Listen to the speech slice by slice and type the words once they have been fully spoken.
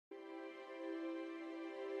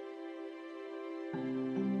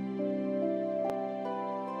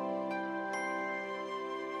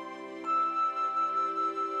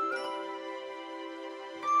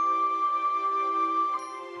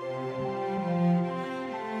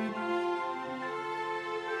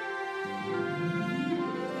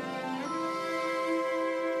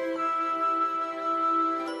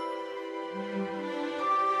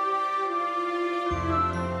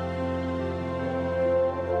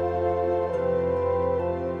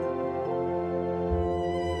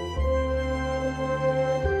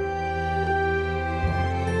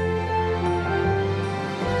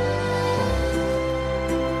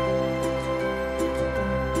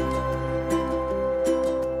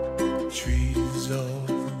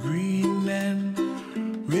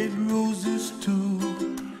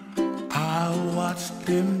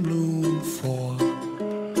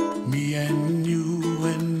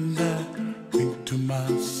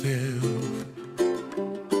myself,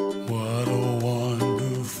 what a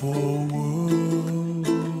wonderful world.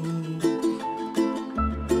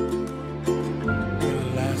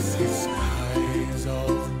 Well, I see skies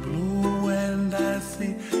of blue and I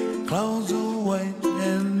see clouds of white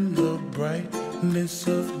and the brightness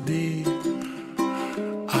of day.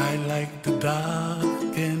 I like the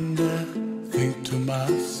dark and I think to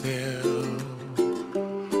myself,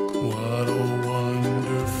 what a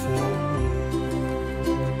wonderful world.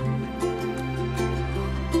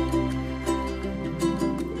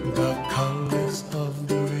 The colors of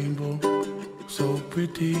the rainbow, so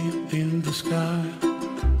pretty in the sky,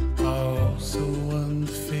 are also on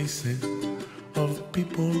the faces of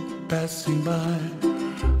people passing by.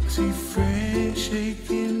 I see friends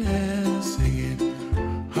shaking hands, singing,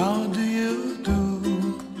 how do you do?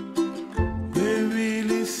 They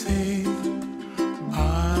really say, I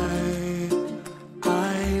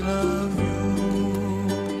love you.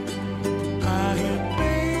 I hear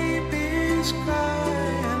babies cry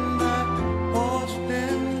and I watch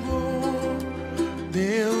them go.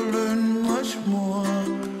 They'll learn much more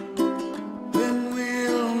than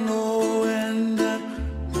we'll know, and I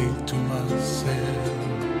think to myself,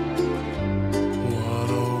 what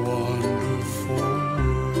a wonderful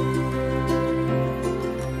world.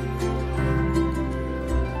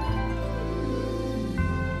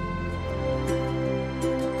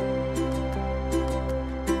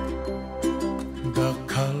 The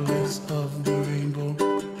colors of the rainbow,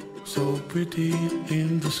 so pretty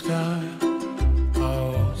in the sky,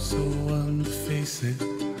 are also on the faces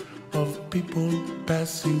of people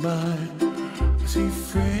passing by. I see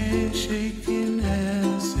friends shaking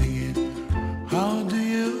hands, singing, how do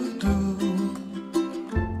you do?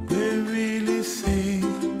 They really say,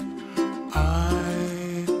 I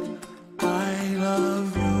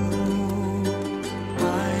love you.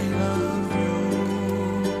 I love you.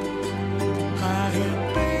 I hear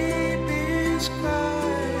babies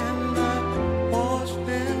cry and I watch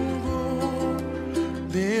them go.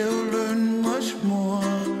 They'll learn much more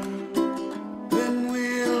than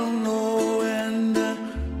we'll know, and I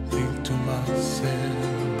think to myself,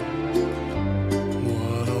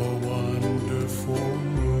 what a wonderful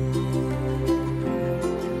world.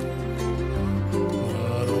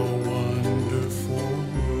 What a wonderful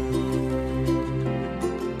world.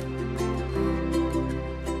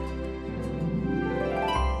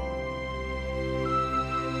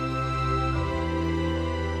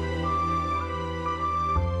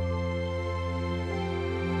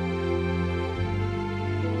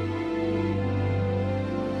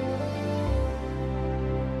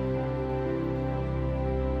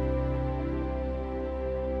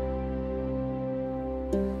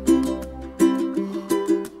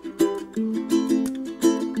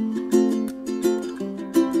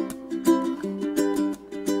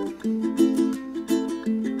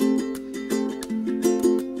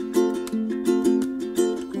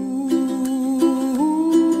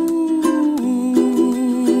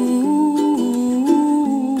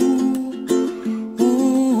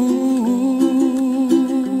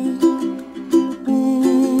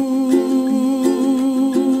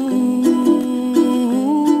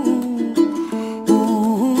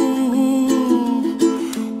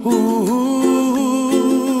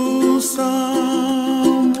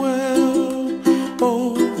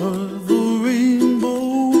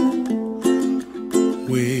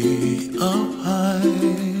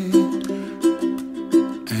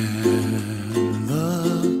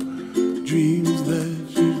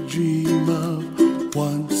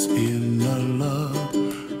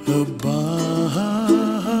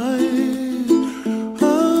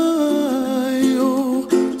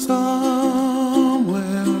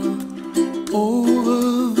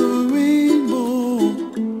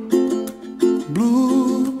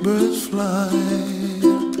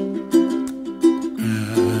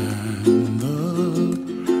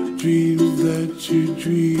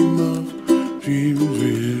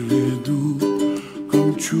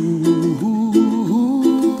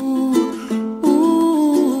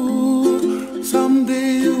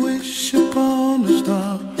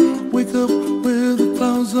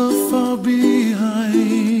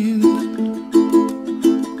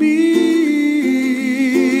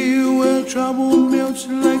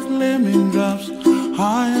 Like lemon drops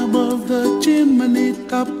high above the chimney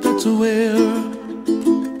top, that's where